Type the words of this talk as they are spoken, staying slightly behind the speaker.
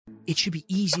it should be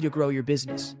easy to grow your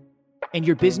business. And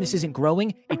your business isn't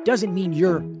growing, it doesn't mean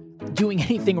you're doing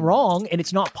anything wrong and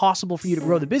it's not possible for you to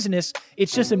grow the business.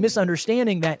 It's just a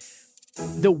misunderstanding that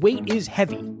the weight is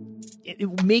heavy.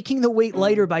 Making the weight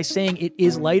lighter by saying it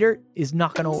is lighter is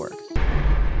not going to work.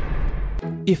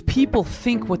 If people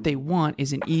think what they want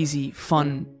is an easy,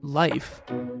 fun life,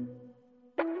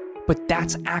 but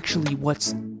that's actually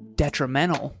what's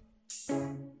detrimental,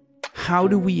 how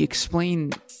do we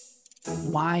explain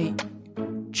why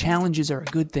challenges are a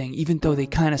good thing, even though they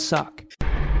kind of suck?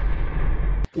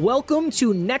 Welcome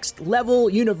to Next Level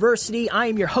University. I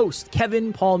am your host,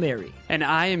 Kevin Palmieri. And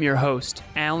I am your host,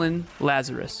 Alan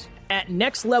Lazarus. At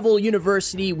Next Level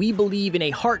University, we believe in a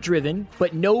heart-driven,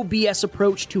 but no BS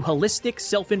approach to holistic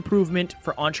self-improvement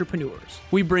for entrepreneurs.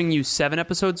 We bring you 7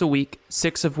 episodes a week,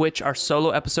 6 of which are solo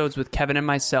episodes with Kevin and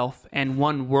myself, and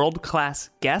 1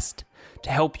 world-class guest to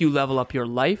help you level up your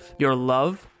life, your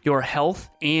love, your health,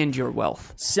 and your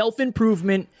wealth.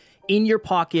 Self-improvement in your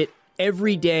pocket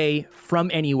every day from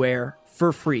anywhere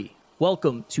for free.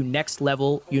 Welcome to Next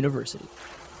Level University.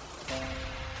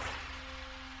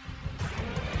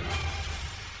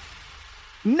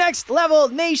 Next Level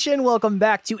Nation, welcome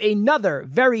back to another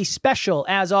very special,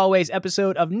 as always,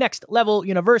 episode of Next Level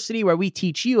University, where we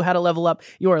teach you how to level up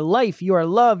your life, your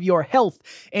love, your health,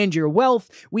 and your wealth.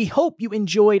 We hope you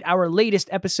enjoyed our latest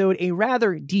episode, a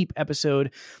rather deep episode,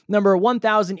 number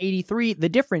 1083, The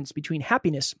Difference Between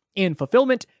Happiness and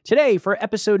Fulfillment. Today, for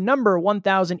episode number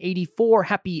 1084,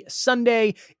 Happy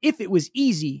Sunday. If it was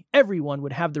easy, everyone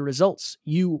would have the results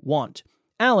you want.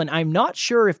 Alan, I'm not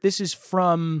sure if this is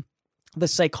from The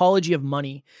Psychology of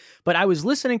Money, but I was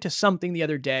listening to something the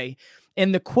other day,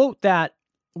 and the quote that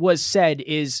was said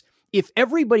is, if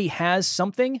everybody has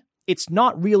something, it's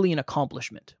not really an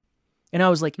accomplishment. And I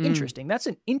was like, interesting. That's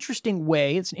an interesting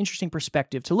way. It's an interesting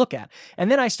perspective to look at.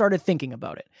 And then I started thinking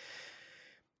about it.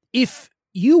 If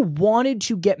you wanted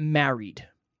to get married,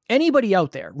 anybody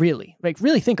out there, really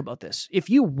think about this. If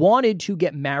you wanted to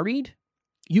get married,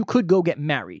 you could go get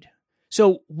married.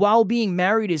 So while being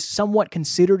married is somewhat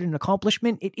considered an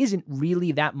accomplishment, it isn't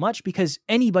really that much because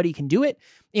anybody can do it,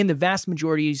 and the vast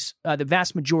majority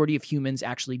of humans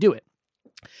actually do it.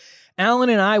 Alan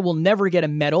and I will never get a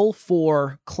medal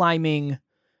for climbing,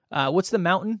 what's the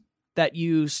mountain that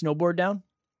you snowboard down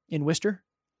in Worcester?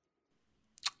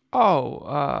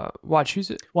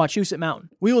 Wachusett. Wachusett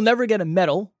Mountain. We will never get a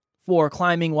medal for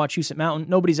climbing Wachusett Mountain.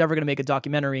 Nobody's ever going to make a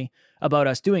documentary about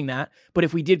us doing that. But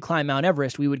if we did climb Mount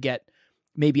Everest, we would get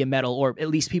maybe a medal, or at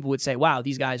least people would say, wow,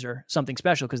 these guys are something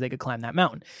special because they could climb that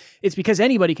mountain. It's because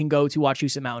anybody can go to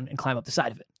Wachusett Mountain and climb up the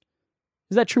side of it.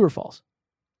 Is that true or false?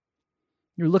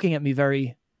 You're looking at me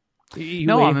very...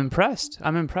 I'm impressed.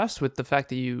 I'm impressed with the fact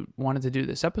that you wanted to do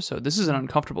this episode. This is an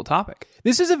uncomfortable topic.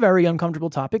 This is a very uncomfortable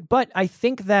topic, but I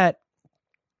think that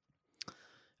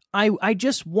I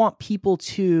just want people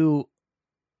to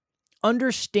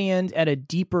understand at a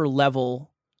deeper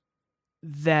level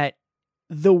that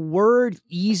the word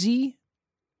easy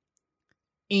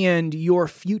and your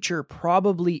future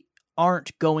probably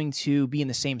aren't going to be in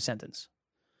the same sentence,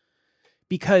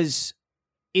 because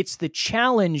it's the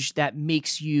challenge that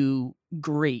makes you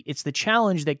great. It's the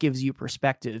challenge that gives you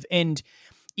perspective. And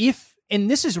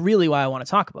this is really why I want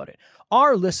to talk about it.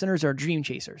 Our listeners are dream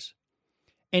chasers.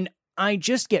 And I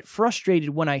just get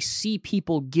frustrated when I see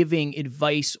people giving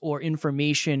advice or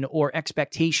information, or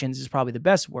expectations is probably the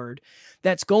best word,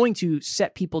 that's going to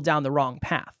set people down the wrong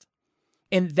path.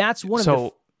 And that's one of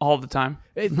the... all the time?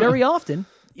 Very often.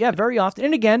 Yeah, very often.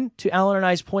 And again, to Alan and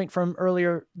I's point from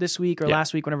earlier this week or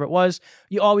last week, whenever it was,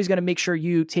 you always got to make sure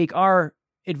you take our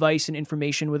advice and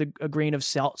information with a grain of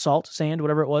sand,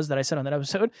 whatever it was that I said on that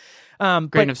episode.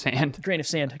 Grain of sand, a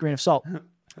grain of salt.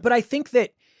 But I think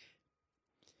that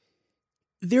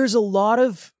there's a lot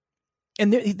of,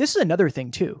 and this is another thing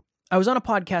too. I was on a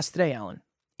podcast today, Alan,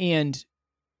 and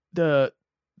the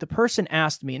person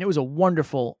asked me, and it was a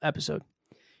wonderful episode.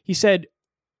 He said,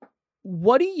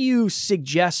 what do you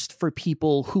suggest for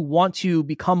people who want to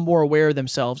become more aware of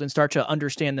themselves and start to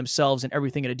understand themselves and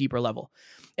everything at a deeper level?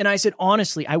 And I said,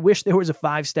 honestly, I wish there was a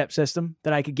 5-step system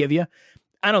that I could give you.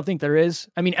 I don't think there is.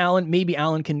 I mean, maybe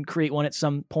Alan can create one at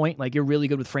some point. Like, you're really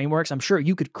good with frameworks. I'm sure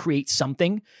you could create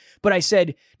something. But I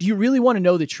said, do you really want to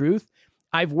know the truth?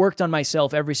 I've worked on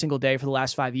myself every single day for the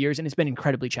last 5 years, and it's been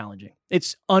incredibly challenging.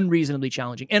 It's unreasonably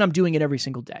challenging. And I'm doing it every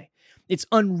single day. It's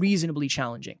unreasonably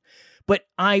challenging. But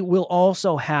I will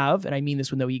also have, and I mean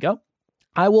this with no ego,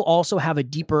 I will also have a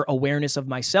deeper awareness of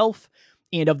myself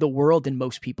and of the world than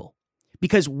most people.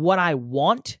 Because what I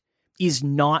want is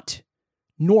not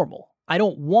normal. I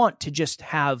don't want to just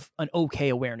have an okay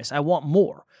awareness. I want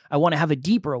more. I want to have a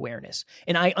deeper awareness.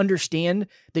 And I understand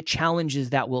the challenges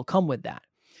that will come with that.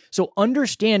 So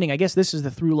understanding, I guess this is the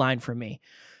through line for me.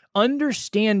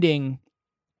 Understanding,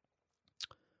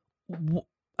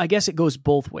 I guess it goes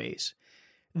both ways.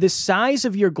 The size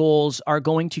of your goals are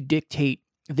going to dictate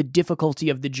the difficulty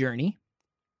of the journey.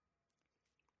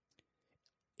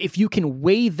 If you can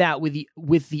weigh that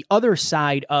with the other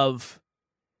side of,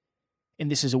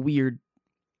 and this is a weird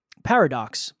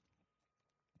paradox,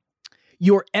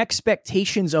 your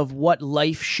expectations of what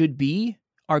life should be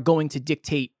are going to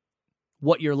dictate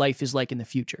what your life is like in the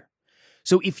future.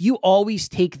 So if you always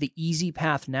take the easy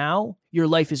path now, your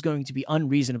life is going to be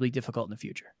unreasonably difficult in the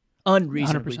future.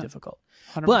 Unreasonably 100%. difficult.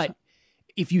 100%. But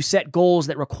if you set goals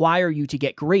that require you to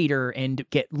get greater and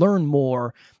learn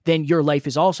more, then your life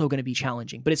is also going to be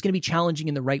challenging, but it's going to be challenging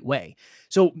in the right way.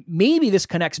 So maybe this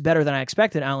connects better than I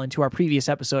expected, Alan, to our previous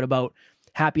episode about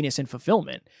happiness and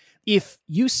fulfillment. If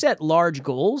you set large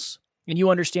goals and you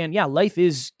understand, yeah, life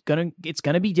is it's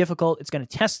going to be difficult, it's going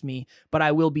to test me, but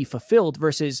I will be fulfilled,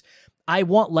 versus I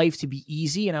want life to be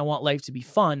easy and I want life to be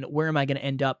fun. Where am I going to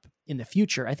end up in the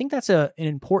future? I think that's an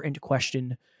important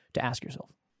question to ask yourself.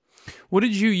 What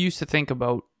did you used to think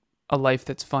about a life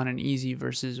that's fun and easy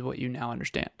versus what you now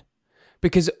understand?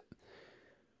 Because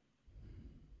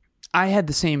I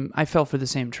fell for the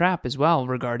same trap as well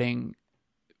regarding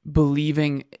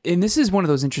believing, and this is one of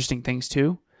those interesting things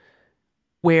too,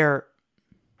 where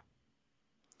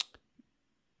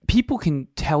people can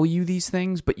tell you these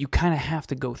things, but you kind of have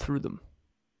to go through them.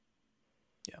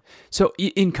 Yeah. So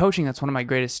in coaching, that's one of my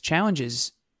greatest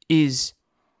challenges is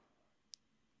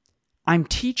I'm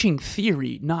teaching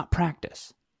theory, not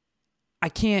practice.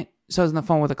 So I was on the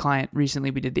phone with a client recently.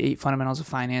 We did the 8 fundamentals of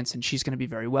finance, and she's going to be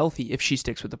very wealthy if she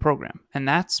sticks with the program. And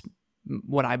that's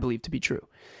what I believe to be true.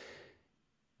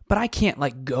 But I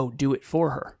can't go do it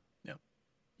for her. Yeah.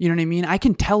 You know what I mean? I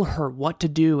can tell her what to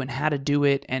do and how to do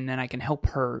it, and then I can help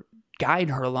her,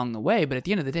 guide her along the way. But at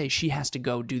the end of the day, she has to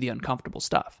go do the uncomfortable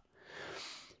stuff.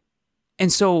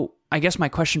 And so I guess my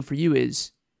question for you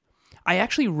is, I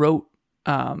actually wrote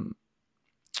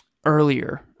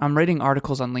earlier, I'm writing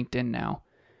articles on LinkedIn now,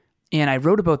 and I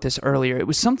wrote about this earlier. It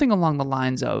was something along the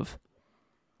lines of,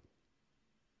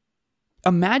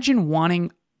 imagine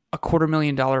wanting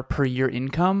 $250,000 per year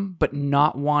income, but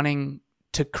not wanting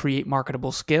to create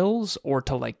marketable skills or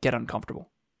to get uncomfortable.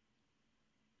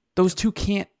 Those two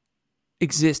can't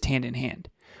exist hand in hand.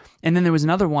 And then there was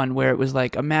another one where it was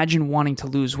imagine wanting to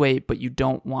lose weight, but you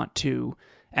don't want to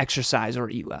exercise or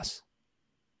eat less.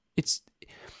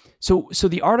 So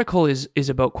the article is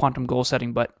about quantum goal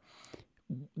setting, but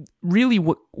really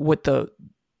what the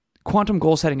quantum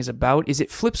goal setting is about is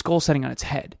it flips goal setting on its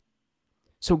head.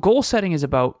 So goal setting is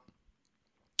about,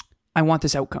 I want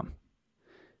this outcome.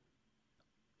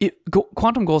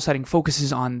 Quantum goal setting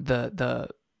focuses on the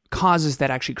causes that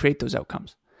actually create those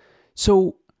outcomes.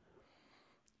 So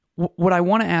what I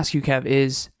want to ask you, Kev,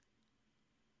 is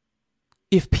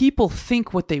if people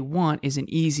think what they want is an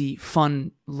easy,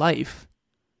 fun life,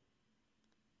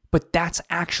 but that's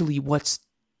actually what's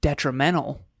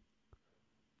detrimental,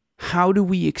 how do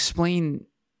we explain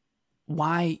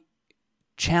why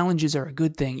challenges are a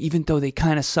good thing, even though they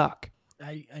kind of suck?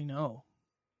 I know.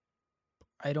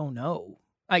 I don't know.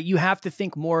 You have to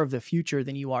think more of the future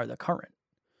than you are the current.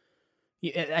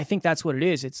 I think that's what it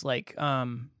is. It's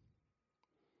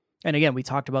and again, we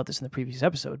talked about this in the previous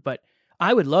episode, but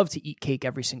I would love to eat cake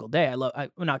every single day.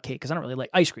 Not cake, because I don't really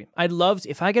like ice cream. I'd love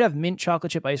if I could have mint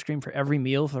chocolate chip ice cream for every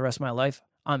meal for the rest of my life.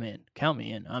 I'm in. Count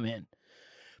me in. I'm in.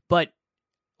 But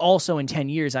also in 10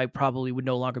 years, I probably would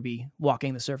no longer be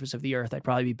walking the surface of the earth. I'd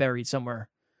probably be buried somewhere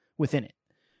within it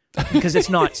because it's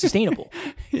not sustainable.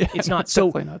 Yeah, it's not. It's So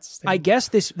definitely not sustainable. I guess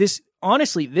this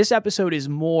honestly, this episode is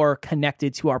more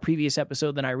connected to our previous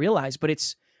episode than I realized, but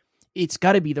it's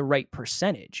got to be the right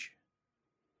percentage.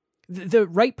 The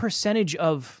right percentage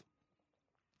of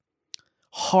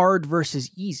hard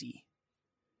versus easy.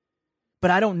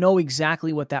 But I don't know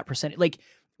exactly what that percentage,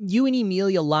 you and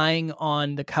Emilia lying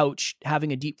on the couch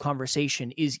having a deep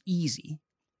conversation is easy.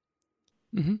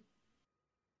 Mm-hmm.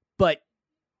 But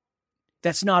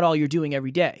that's not all you're doing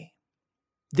every day.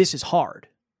 This is hard,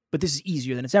 but this is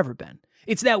easier than it's ever been.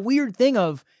 It's that weird thing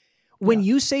of when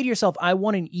you say to yourself, I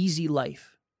want an easy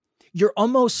life, you're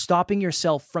almost stopping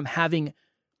yourself from having,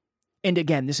 and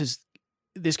again,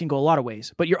 this can go a lot of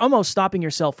ways, but you're almost stopping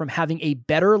yourself from having a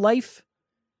better life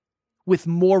with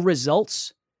more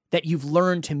results that you've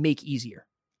learned to make easier.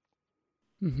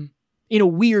 Mm-hmm. In a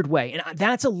weird way. And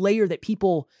that's a layer that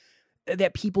people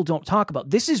don't talk about.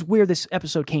 This is where this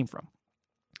episode came from.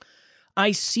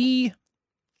 I see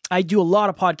I do a lot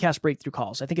of podcast breakthrough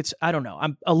calls. I think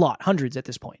I'm a lot, hundreds at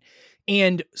this point.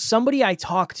 And somebody I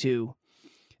talk to,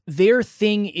 their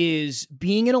thing is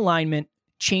being in alignment,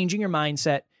 changing your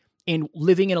mindset, and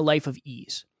living in a life of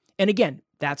ease. And again,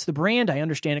 that's the brand. I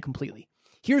understand it completely.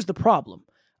 Here's the problem.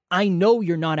 I know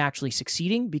you're not actually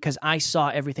succeeding because I saw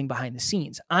everything behind the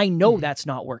scenes. I know that's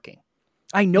not working.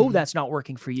 I know that's not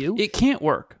working for you. It can't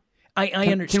work. I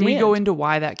understand. Can we go into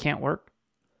why that can't work?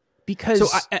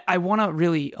 Because so I want to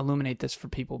really illuminate this for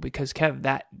people because, Kev,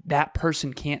 that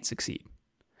person can't succeed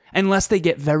unless they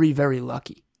get very, very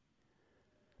lucky.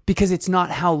 Because it's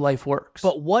not how life works.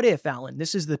 But what if, Alan,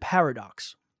 this is the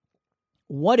paradox.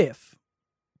 What if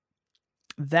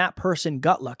that person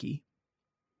got lucky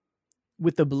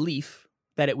with the belief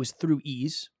that it was through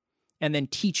ease and then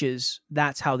teaches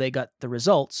that's how they got the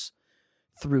results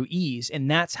through ease. And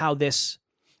that's how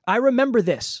I remember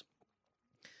this.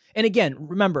 And again,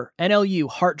 remember, NLU,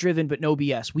 heart-driven, but no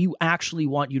BS. We actually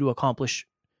want you to accomplish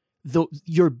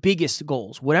your biggest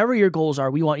goals. Whatever your goals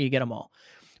are, we want you to get them all.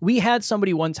 We had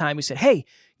somebody one time who said, hey,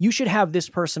 you should have this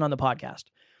person on the podcast.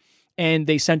 And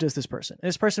they sent us this person. And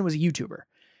this person was a YouTuber.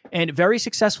 And very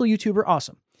successful YouTuber,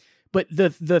 awesome. But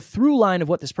the through line of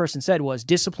what this person said was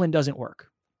discipline doesn't work.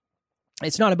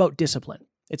 It's not about discipline.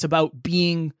 It's about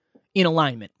being in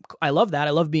alignment. I love that.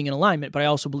 I love being in alignment, but I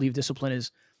also believe discipline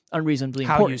is unreasonably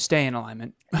important. How you stay in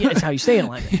alignment. Yeah, it's how you stay in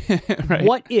alignment. Right.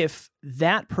 What if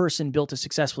that person built a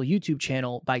successful YouTube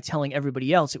channel by telling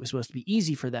everybody else it was supposed to be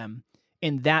easy for them,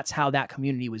 and that's how that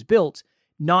community was built,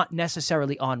 not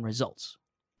necessarily on results?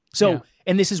 So,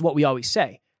 and this is what we always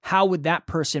say, how would that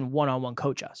person one-on-one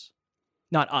coach us?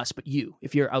 Not us, but you,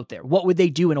 if you're out there. What would they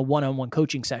do in a one-on-one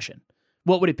coaching session?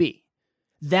 What would it be?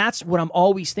 That's what I'm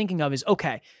always thinking of is,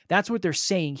 okay, that's what they're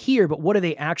saying here, but what are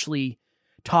they actually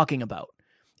talking about?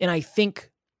 And I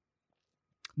think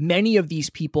many of these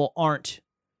people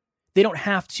they don't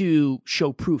have to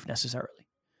show proof necessarily.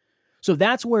 So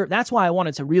that's why I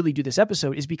wanted to really do this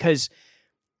episode, is because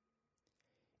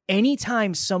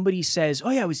anytime somebody says, oh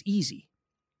yeah, it was easy.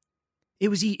 It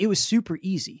was super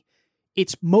easy.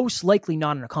 It's most likely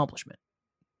not an accomplishment.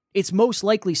 It's most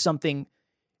likely something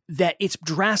that it's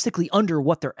drastically under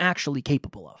what they're actually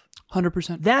capable of.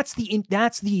 100%. That's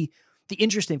the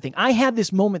interesting thing. I had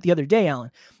this moment the other day,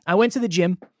 Alan. I went to the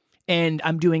gym and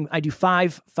I do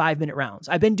 5 5-minute rounds.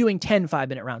 I've been doing 10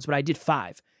 5-minute rounds, but I did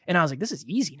 5. And I was like, this is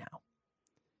easy now.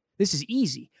 This is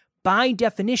easy. By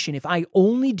definition, if I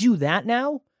only do that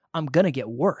now, I'm going to get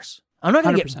worse. I'm not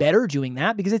going to get better doing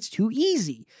that because it's too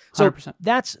easy. So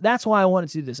 100%. that's why I wanted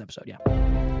to do this episode. Yeah.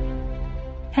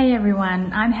 Hey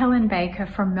everyone, I'm Helen Baker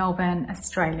from Melbourne,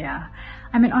 Australia.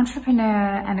 I'm an entrepreneur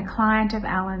and a client of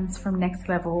Alan's from Next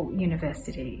Level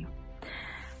University.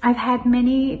 I've had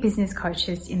many business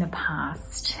coaches in the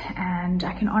past, and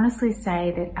I can honestly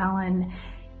say that Alan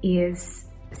is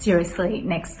seriously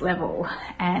next level,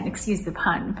 and excuse the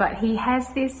pun, but he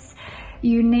has this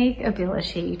unique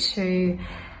ability to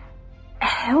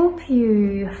help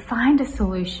you find a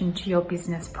solution to your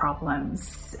business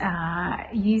problems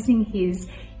using his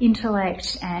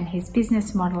intellect and his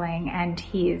business modeling and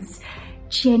his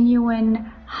genuine,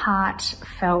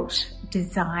 heartfelt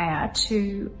desire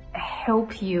to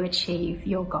help you achieve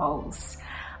your goals.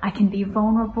 I can be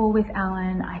vulnerable with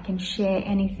Alan. I can share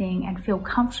anything and feel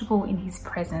comfortable in his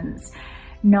presence,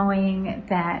 knowing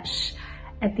that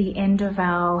at the end of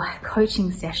our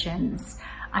coaching sessions,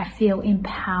 I feel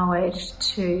empowered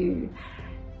to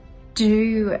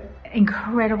do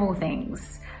incredible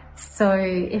things. So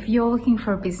if you're looking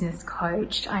for a business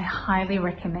coach, I highly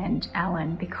recommend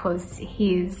Alan, because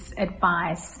his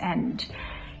advice and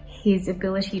his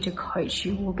ability to coach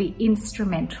you will be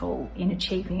instrumental in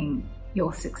achieving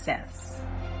your success.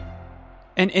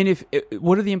 And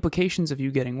what are the implications of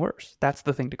you getting worse? That's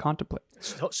the thing to contemplate.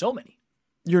 So many.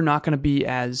 You're not going to be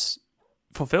as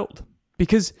fulfilled,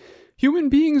 because human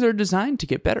beings are designed to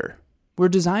get better. We're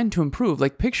designed to improve.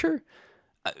 Like, picture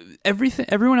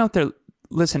everyone out there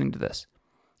listening to this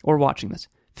or watching this.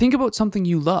 Think about something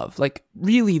you love, like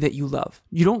really that you love.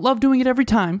 You don't love doing it every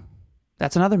time.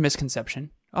 That's another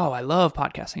misconception. Oh, I love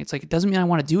podcasting. It's like, it doesn't mean I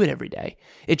want to do it every day.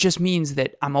 It just means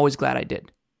that I'm always glad I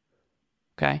did.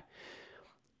 Okay?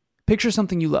 Picture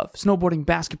something you love. Snowboarding,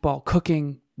 basketball,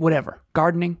 cooking, whatever.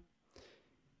 Gardening.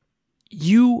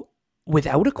 You,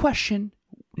 without a question,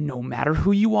 no matter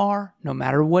who you are, no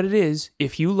matter what it is,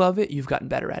 if you love it, you've gotten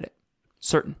better at it.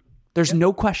 Certain. There's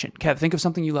no question. Kev, think of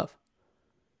something you love.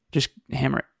 Just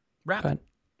hammer it. Rap. Go ahead.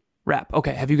 Rap.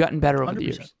 Okay. Have you gotten better over 100%. the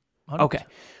years? 100%. Okay.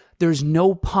 There's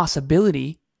no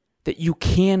possibility that you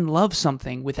can love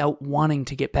something without wanting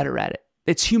to get better at it.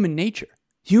 It's human nature.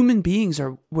 Human beings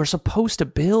we're supposed to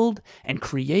build and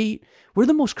create. We're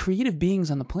the most creative beings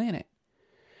on the planet.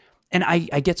 And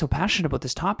I get so passionate about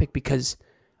this topic because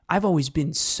I've always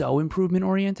been so improvement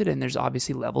oriented, and there's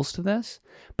obviously levels to this,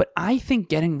 but I think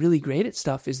getting really great at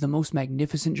stuff is the most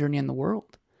magnificent journey in the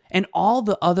world. And all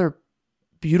the other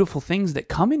beautiful things that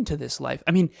come into this life.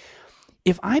 I mean,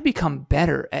 if I become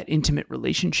better at intimate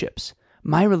relationships,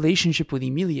 my relationship with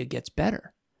Emilia gets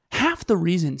better. Half the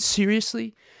reason,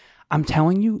 seriously, I'm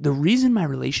telling you, the reason my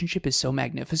relationship is so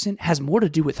magnificent has more to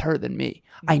do with her than me.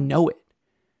 I know it.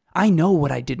 I know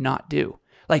what I did not do.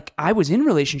 Like, I was in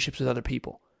relationships with other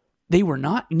people. They were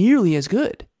not nearly as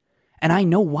good. And I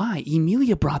know why.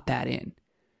 Emilia brought that in.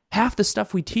 Half the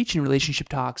stuff we teach in Relationship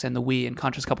Talks and the We and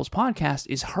Conscious Couples podcast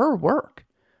is her work.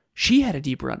 She had a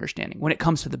deeper understanding. When it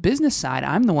comes to the business side,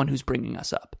 I'm the one who's bringing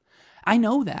us up. I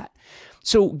know that.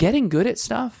 So getting good at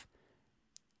stuff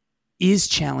is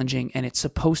challenging, and it's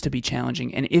supposed to be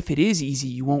challenging. And if it is easy,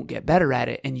 you won't get better at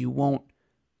it and you won't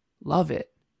love it.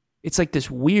 It's like this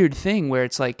weird thing where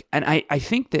it's like, and I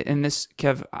think that in this,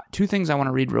 Kev, two things I want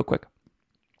to read real quick.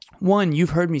 One, you've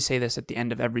heard me say this at the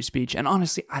end of every speech, and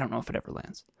honestly, I don't know if it ever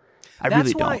lands.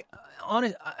 Really don't.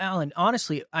 Alan,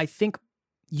 honestly, I think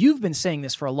you've been saying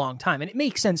this for a long time, and it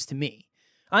makes sense to me.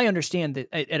 I understand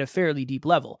that at a fairly deep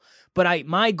level, but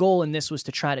my goal in this was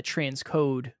to try to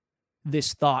transcode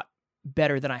this thought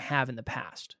better than I have in the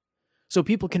past. So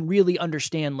people can really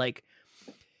understand, like,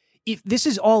 if this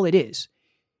is all it is,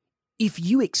 if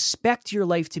you expect your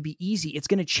life to be easy, it's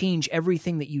going to change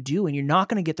everything that you do, and you're not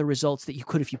going to get the results that you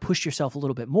could if you pushed yourself a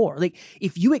little bit more. Like,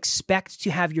 if you expect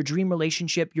to have your dream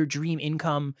relationship, your dream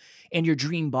income, and your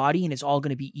dream body, and it's all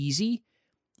going to be easy,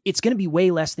 it's going to be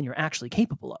way less than you're actually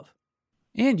capable of.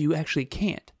 And you actually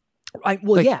can't.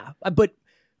 Yeah, but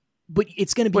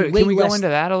it's going to be way less. Can we go into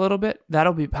that a little bit?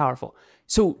 That'll be powerful.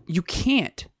 So you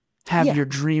can't have your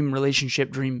dream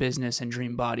relationship, dream business, and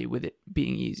dream body with it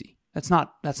being easy. That's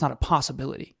not a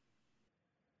possibility.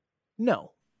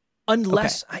 No.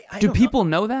 Unless... Okay. Do people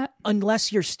know that?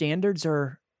 Unless your standards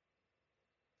are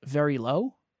very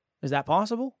low? Is that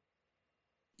possible?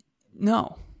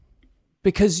 No.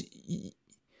 Because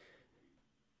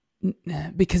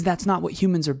that's not what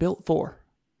humans are built for.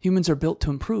 Humans are built to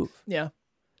improve. Yeah.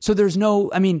 So there's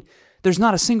not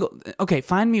a single... Okay,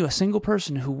 find me a single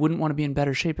person who wouldn't want to be in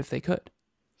better shape if they could.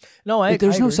 No,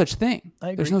 There's no such thing. I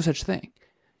agree. There's no such thing.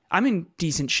 I'm in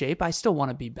decent shape. I still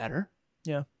want to be better.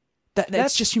 Yeah.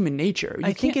 That's just human nature. You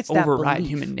think can't it's that override belief.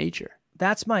 human nature.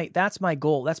 That's my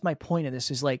goal. That's my point of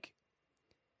this, is like,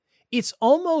 it's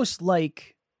almost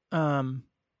like,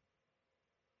 okay,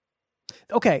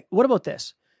 what about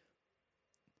this?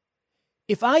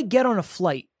 If I get on a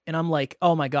flight and I'm like,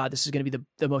 oh my God, this is going to be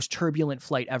the most turbulent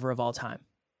flight ever of all time,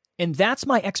 and that's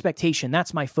my expectation,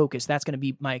 that's my focus, that's going to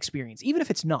be my experience, even if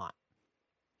it's not,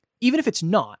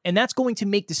 and that's going to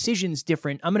make decisions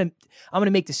different. I'm going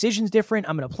to make decisions different.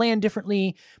 I'm going to plan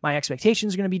differently. My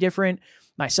expectations are going to be different.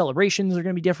 My celebrations are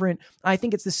going to be different. I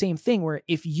think it's the same thing where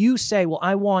if you say, well,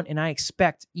 I want and I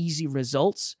expect easy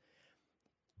results,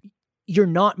 you're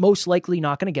most likely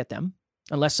not going to get them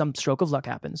unless some stroke of luck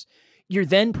happens. You're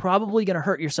then probably going to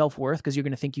hurt your self-worth because you're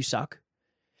going to think you suck.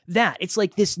 It's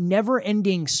like this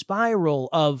never-ending spiral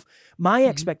of my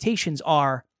expectations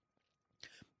are,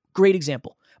 great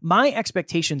example. My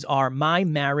expectations are my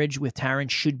marriage with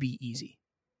Taryn should be easy.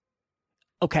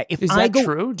 Okay. Is that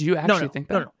true? Do you actually think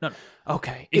that? No.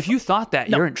 Okay. If you thought that,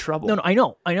 you're in trouble. No, I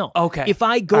know. Okay. If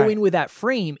I go in with that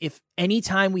frame, if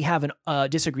anytime we have a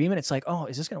disagreement, it's like, oh,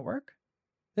 is this going to work?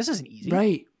 This isn't easy.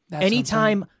 Right.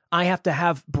 Anytime I have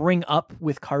to bring up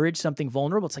with courage something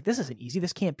vulnerable, it's like, this isn't easy.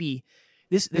 This can't be,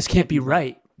 this can't be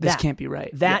right. This can't be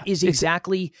right. That is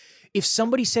exactly, if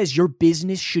somebody says your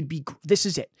business should be, this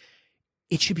is it.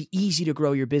 It should be easy to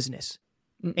grow your business.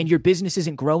 And your business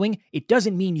isn't growing, it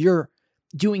doesn't mean you're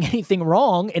doing anything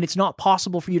wrong and it's not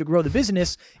possible for you to grow the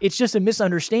business. It's just a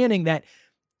misunderstanding that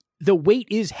the weight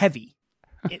is heavy.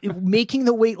 Making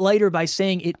the weight lighter by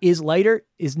saying it is lighter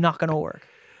is not going to work.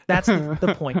 That's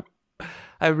the point.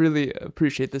 I really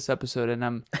appreciate this episode,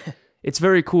 and it's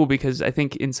very cool because I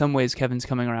think in some ways Kevin's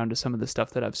coming around to some of the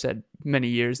stuff that I've said many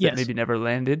years that maybe never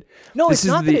landed. No, it's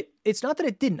not that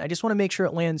it didn't. I just want to make sure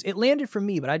it lands. It landed for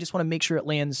me, but I just want to make sure it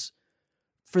lands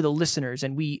for the listeners.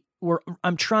 And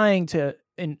I'm trying to,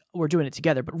 and we're doing it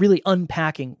together, but really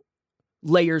unpacking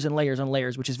layers and layers and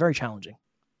layers, which is very challenging.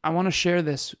 I want to share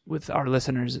this with our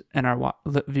listeners and our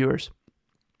viewers.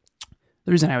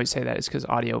 The reason I always say that is because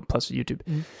audio plus YouTube.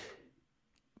 Mm-hmm.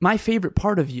 My favorite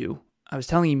part of you, I was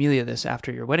telling Emilia this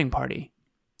after your wedding party,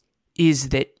 is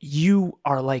that you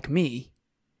are like me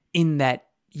in that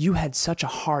you had such a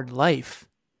hard life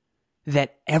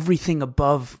that everything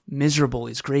above miserable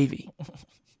is gravy.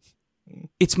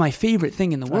 It's my favorite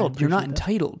thing in the world. You're not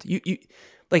entitled.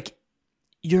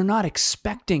 You're not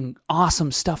expecting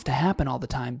awesome stuff to happen all the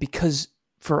time, because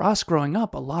for us growing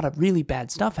up, a lot of really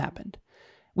bad stuff happened.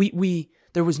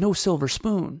 There was no silver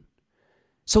spoon.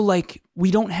 So we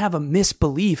don't have a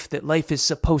misbelief that life is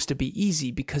supposed to be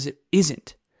easy, because it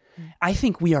isn't. I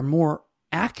think we are more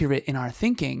accurate in our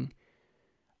thinking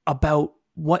about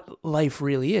what life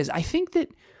really is. I think that,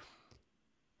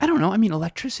 I don't know,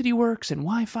 electricity works and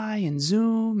Wi-Fi and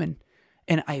Zoom and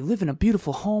I live in a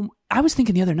beautiful home. I was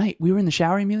thinking the other night, we were in the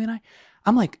shower, Amelia and I.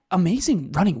 I'm like,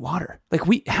 amazing running water.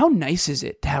 How nice is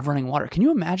it to have running water? Can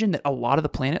you imagine that a lot of the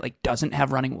planet doesn't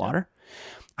have running water?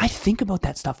 I think about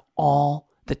that stuff all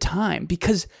the time,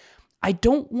 because I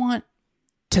don't want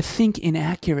to think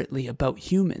inaccurately about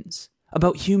humans,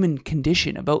 about human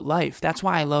condition, about life. That's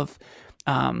why I love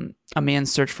A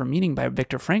Man's Search for Meaning by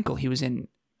Viktor Frankl. He was in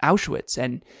Auschwitz,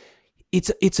 and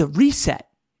it's a reset.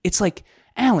 It's like,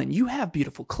 Alan, you have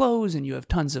beautiful clothes and you have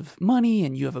tons of money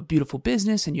and you have a beautiful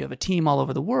business and you have a team all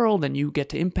over the world and you get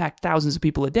to impact thousands of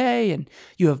people a day and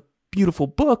you have beautiful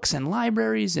books and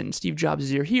libraries and Steve Jobs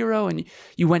is your hero and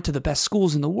you went to the best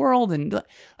schools in the world, and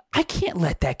I can't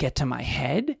let that get to my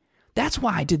head. That's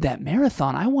why I did that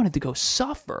marathon. I wanted to go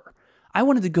suffer. I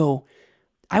wanted to go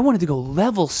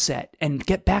level set and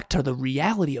get back to the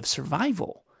reality of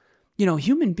survival.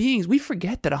 Human beings, we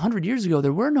forget that 100 years ago,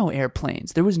 there were no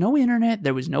airplanes. There was no internet.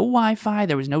 There was no Wi-Fi.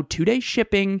 There was no 2-day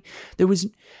shipping.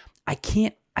 I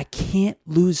can't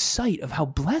lose sight of how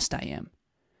blessed I am.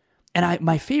 And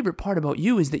my favorite part about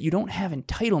you is that you don't have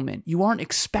entitlement. You aren't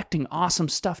expecting awesome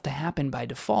stuff to happen by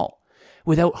default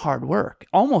without hard work,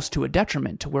 almost to a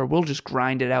detriment to where we'll just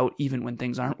grind it out even when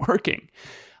things aren't working.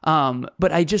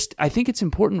 But I think it's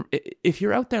important, if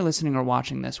you're out there listening or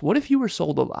watching this, what if you were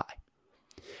sold a lie?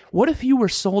 What if you were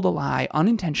sold a lie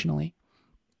unintentionally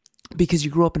because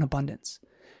you grew up in abundance?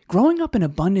 Growing up in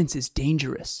abundance is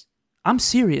dangerous. I'm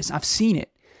serious. I've seen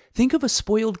it. Think of a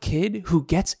spoiled kid who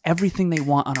gets everything they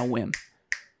want on a whim.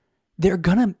 They're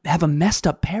going to have a messed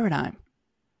up paradigm.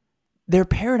 Their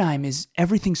paradigm is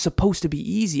everything's supposed to be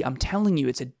easy. I'm telling you,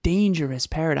 it's a dangerous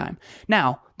paradigm.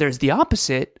 Now, there's the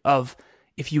opposite of,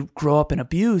 if you grow up in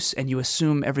abuse and you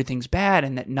assume everything's bad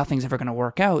and that nothing's ever going to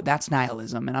work out, that's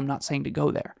nihilism. And I'm not saying to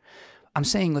go there. I'm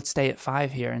saying let's stay at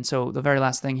 5 here. And so the very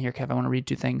last thing here, Kev, I want to read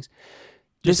 2 things.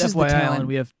 Just this FYI, is the Alan,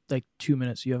 we have 2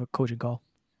 minutes. You have a coaching call.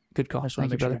 Good call. I just want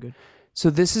to make sure you're good. So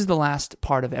this is the last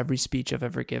part of every speech I've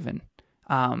ever given.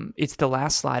 It's the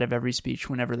last slide of every speech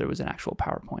whenever there was an actual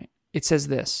PowerPoint. It says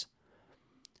this: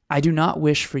 I do not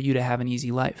wish for you to have an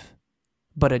easy life,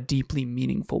 but a deeply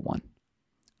meaningful one.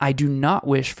 I do not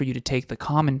wish for you to take the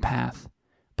common path,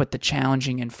 but the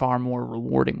challenging and far more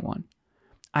rewarding one.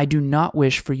 I do not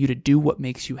wish for you to do what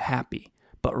makes you happy,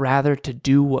 but rather to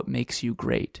do what makes you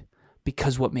great,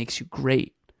 because what makes you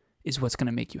great is what's going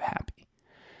to make you happy.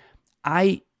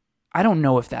 I don't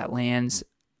know if that lands.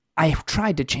 I've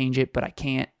tried to change it, but I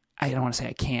can't. I don't want to say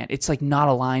I can't. It's not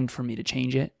aligned for me to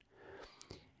change it.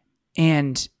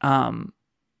 And I'm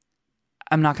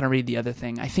not going to read the other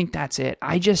thing. I think that's it.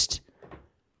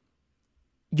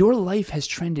 Your life has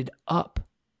trended up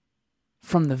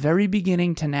from the very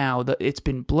beginning to now. It's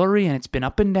been blurry and it's been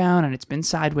up and down and it's been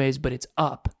sideways, but it's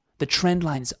up. The trend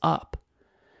line's up.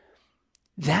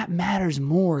 That matters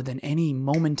more than any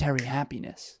momentary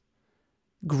happiness.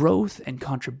 Growth and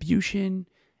contribution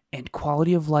and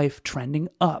quality of life trending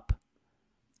up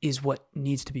is what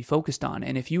needs to be focused on.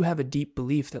 And if you have a deep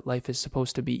belief that life is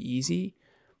supposed to be easy,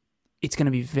 it's going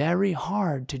to be very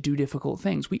hard to do difficult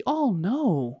things. We all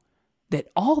know that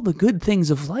all the good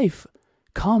things of life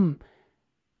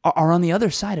are on the other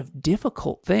side of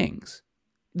difficult things.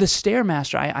 The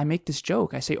Stairmaster, I make this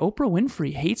joke. I say Oprah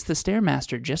Winfrey hates the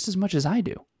Stairmaster just as much as I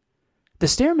do. The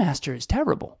Stairmaster is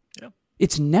terrible. Yep.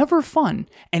 It's never fun,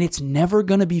 and it's never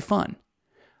going to be fun.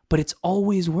 But it's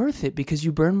always worth it because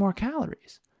you burn more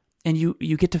calories. And you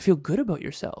get to feel good about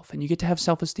yourself, and you get to have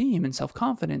self-esteem and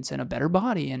self-confidence and a better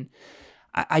body. And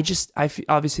I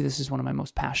obviously this is one of my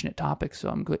most passionate topics, so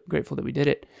I'm grateful that we did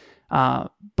it.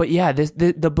 But yeah,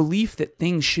 the belief that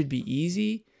things should be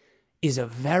easy is a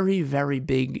very, very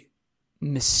big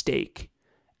mistake.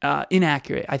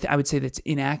 Inaccurate. I would say that's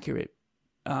inaccurate.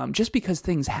 Just because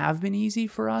things have been easy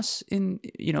for us in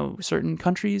certain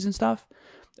countries and stuff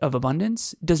of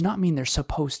abundance does not mean they're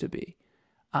supposed to be.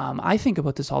 I think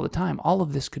about this all the time. All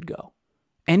of this could go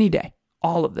any day.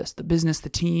 All of this, the business, the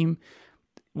team,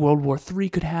 World War III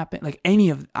could happen.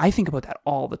 I think about that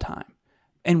all the time.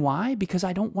 And why? Because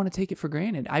I don't want to take it for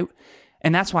granted.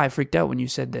 And that's why I freaked out when you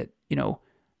said that,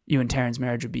 you and Taryn's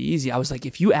marriage would be easy. I was like,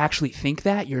 if you actually think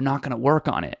that, you're not going to work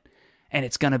on it, and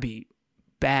it's going to be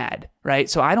bad, right?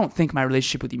 So I don't think my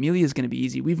relationship with Emilia is going to be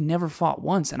easy. We've never fought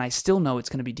once, and I still know it's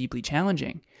going to be deeply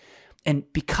challenging. And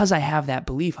because I have that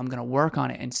belief, I'm going to work on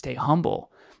it and stay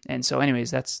humble. And so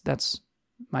anyways, that's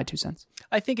my 2 cents.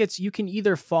 I think you can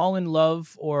either fall in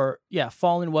love love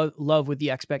with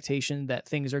the expectation that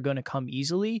things are going to come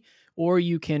easily, or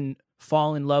you can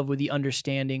fall in love with the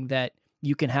understanding that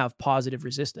you can have positive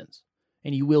resistance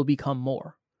and you will become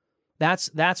more. That's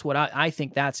what I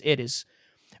think that's it is.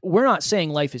 We're not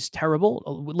saying life is terrible.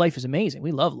 Life is amazing.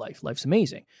 We love life. Life's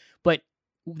amazing. But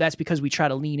that's because we try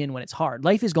to lean in when it's hard.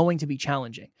 Life is going to be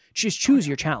challenging. Just choose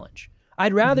your challenge.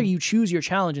 I'd rather you choose your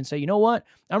challenge and say, you know what?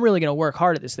 I'm really going to work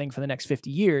hard at this thing for the next 50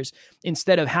 years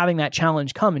instead of having that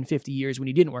challenge come in 50 years when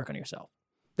you didn't work on yourself.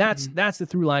 That's the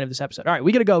through line of this episode. All right,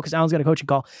 we got to go because Alan's got a coaching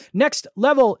call. Next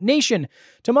Level Nation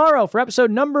tomorrow for episode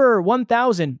number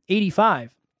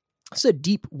 1085. It's a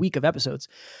deep week of episodes.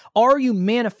 Are you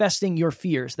manifesting your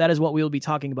fears? That is what we will be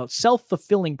talking about.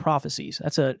 Self-fulfilling prophecies.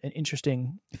 That's an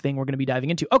interesting thing we're going to be diving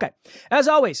into. Okay. As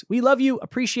always, we love you,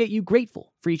 appreciate you,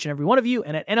 grateful for each and every one of you.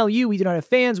 And at NLU, we do not have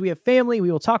fans, we have family.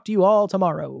 We will talk to you all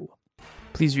tomorrow.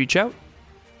 Please reach out.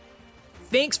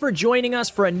 Thanks for joining us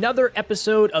for another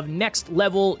episode of Next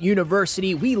Level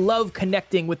University. We love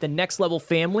connecting with the Next Level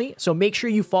family, so make sure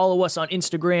you follow us on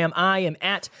Instagram. I am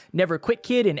at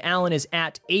NeverQuitKid, and Alan is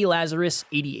at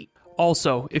ALazarus88.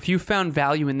 Also, if you found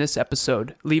value in this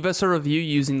episode, leave us a review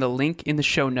using the link in the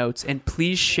show notes, and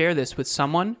please share this with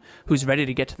someone who's ready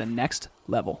to get to the next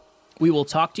level. We will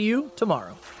talk to you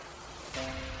tomorrow.